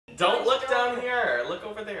Don't look down here. Look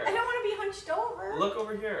over there. I don't want to be hunched over. Look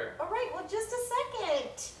over here. All right, well, just a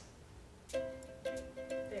second.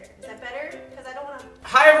 There, is that better? Because I don't want to...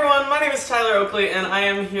 Hi everyone, my name is Tyler Oakley and I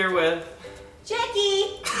am here with...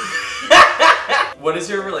 Jackie! What is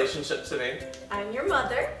your relationship to me? I'm your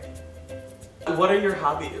mother. What are your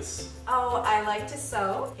hobbies? Oh, I like to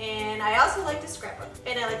sew, and I also like to scrapbook,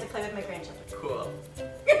 and I like to play with my grandchildren. Cool.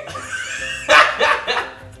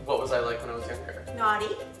 What was I like when I was younger?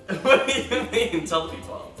 Naughty. What do you mean? Tell the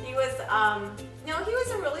people. He was, no, he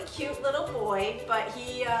was a really cute little boy, but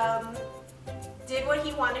he, did what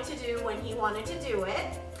he wanted to do when he wanted to do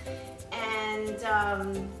it, and,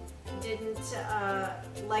 didn't,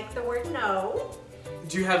 like the word no.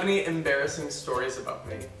 Do you have any embarrassing stories about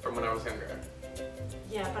me from when I was younger?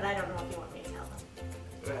 Yeah, but I don't know if you want me to tell them.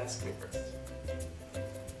 Ask me first.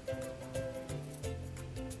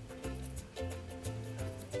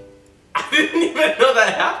 I didn't even know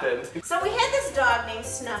that happened. So we had this dog named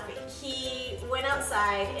Snuffy. He went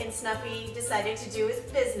outside and Snuffy decided to do his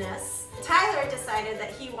business. Tyler decided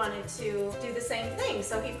that he wanted to do the same thing,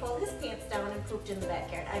 so he pulled his pants down and pooped in the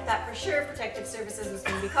backyard. I thought for sure Protective Services was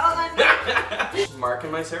going to be calling.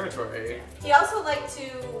 Marking my territory. He also liked to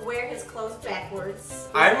wear his clothes backwards.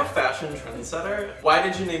 I'm a fashion trendsetter. Why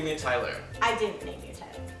did you name me Tyler? I didn't name you Tyler.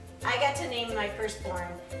 I got to name my firstborn,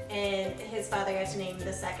 and his father got to name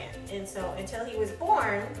the second. And so until he was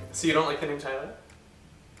born... So you don't like the name Tyler?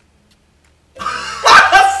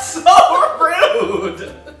 That's so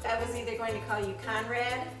rude! I was either going to call you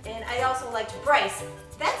Conrad, and I also liked Bryce.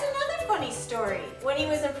 That's another funny story. When he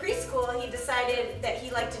was in preschool, he decided that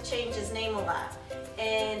he liked to change his name a lot.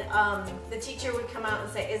 And the teacher would come out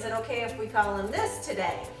and say, is it okay if we call him this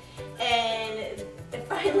today? And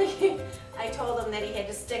finally, I told him that he had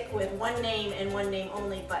to stick with one name and one name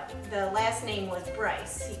only, but the last name was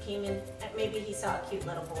Bryce. He came in, maybe he saw a cute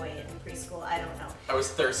little boy in preschool, I don't know. I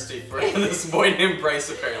was thirsty for this boy named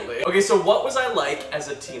Bryce, apparently. Okay, so what was I like as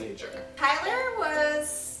a teenager? Tyler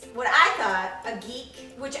was what I thought a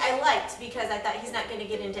geek, which I liked because I thought he's not going to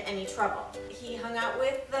get into any trouble. He hung out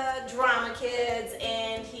with the drama kids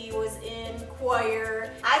and he was in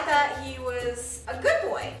choir. I thought he was a good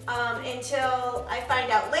boy until I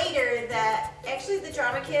find out later that actually the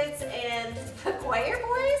drama kids and the choir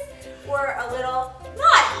boys were a little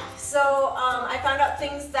naughty. So I found out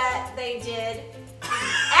things that they did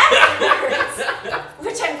afterwards,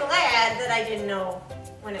 which I'm glad that I didn't know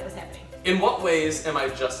when it was happening. In what ways am I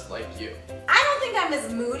just like you? I don't think I'm as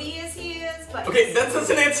moody as he is, but... Okay, that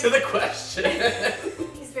doesn't answer the question.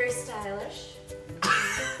 He's very stylish.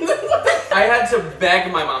 I had to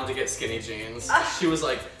beg my mom to get skinny jeans. She was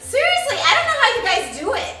like... Seriously, I don't know how you guys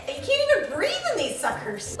do it. You can't even breathe in these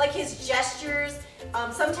suckers. Like his gestures,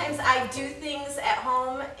 sometimes I do things at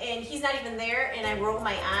home and he's not even there and I roll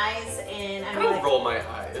my eyes and I'm I don't like... roll my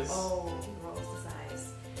eyes. Oh, he rolls his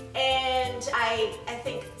eyes. And I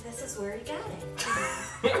think this is where he got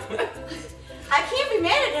it. I can't be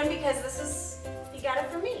mad at him because he got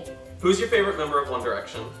it for me. Who's your favorite member of One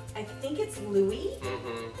Direction? I think it's Louie.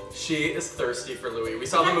 She is thirsty for Louie. We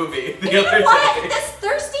saw the movie the other day. What? This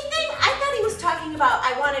thirsty thing? I thought he was talking about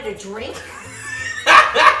I wanted a drink.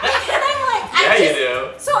 And I'm like, you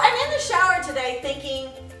do. So I'm in the shower today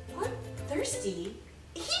thinking, what thirsty?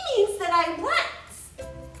 He means that I want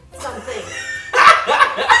something.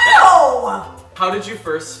 No! How did you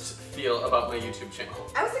first feel about my YouTube channel?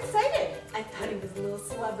 I was excited. I thought he was a little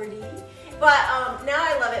celebrity. But now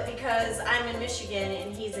I love it because I'm in Michigan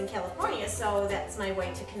and he's in California, so that's my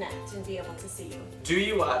way to connect and be able to see you. Do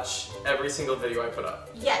you watch every single video I put up?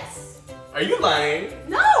 Yes. Are you lying?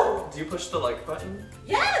 No! Do you push the like button?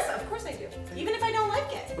 Yes, of course I do. Even if I don't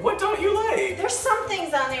like it. What don't you like? There's some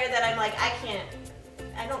things on there that I'm like, I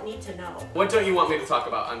don't need to know. What don't you want me to talk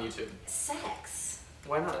about on YouTube? Sex.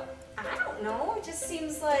 Why not? I don't know, it just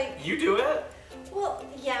seems like... You do it? Well,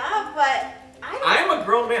 yeah, but I'm a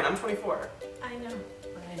grown man, I'm 24. I know.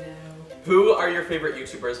 Who are your favorite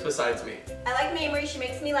YouTubers besides me? I like Mamrie, she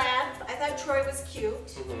makes me laugh. I thought Troy was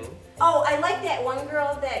cute. Oh, I like that one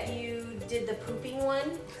girl that you did the pooping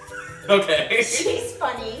one. Okay. She's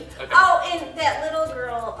funny. Okay. Oh, and that little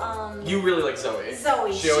girl, You really like Zoe.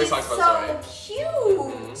 Zoe. She always talks about Zoe. She's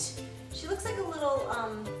so cute. She looks like a little,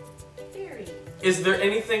 fairy. Is there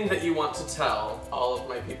anything that you want to tell all of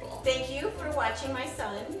my people? Thank you for watching my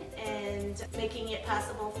son and making it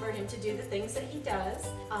possible for him to do the things that he does.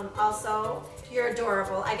 Also, you're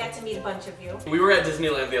adorable. I got to meet a bunch of you. We were at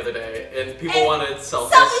Disneyland the other day and people wanted selfies.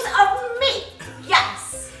 Selfies of me!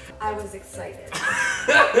 Yes! I was excited.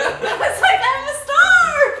 I was like, I'm a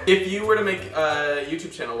star! If you were to make a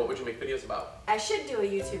YouTube channel, what would you make videos about? I should do a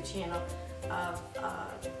YouTube channel of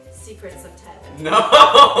secrets of Ted.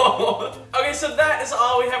 No! Okay, so that is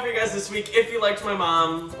all we have for you guys this week. If you liked my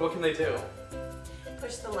mom, what can they do?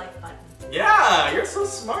 Push the like button. Yeah, you're so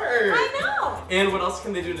smart. I know. And what else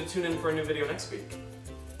can they do to tune in for a new video next week?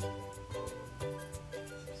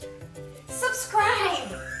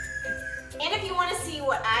 Subscribe! And if you want to see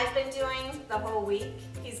what I've been doing the whole week,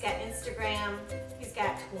 he's got Instagram, he's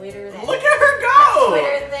got Twitter. Look at her go!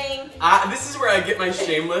 Twitter thing. This is where I get my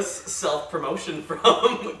shameless self-promotion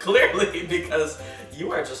from, clearly, because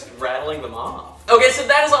you are just rattling them off. Okay, so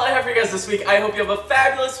that is all I have for you guys this week. I hope you have a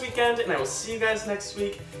fabulous weekend, and I will see you guys next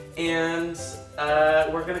week. And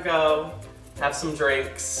we're gonna go have some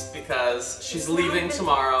drinks because she's leaving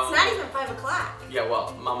tomorrow. It's not even 5 o'clock. Yeah,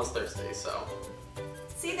 well, Mama's thirsty, so.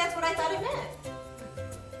 See, that's what I thought it meant.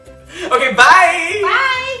 Okay, bye!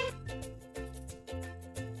 Bye!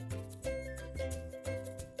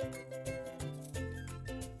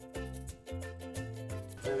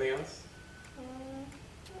 Anything else?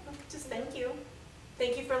 Just thank you.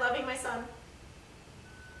 Thank you for loving my son.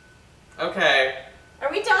 Okay.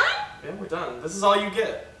 Are we done? Yeah, we're done. This is all you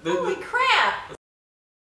get. Holy crap!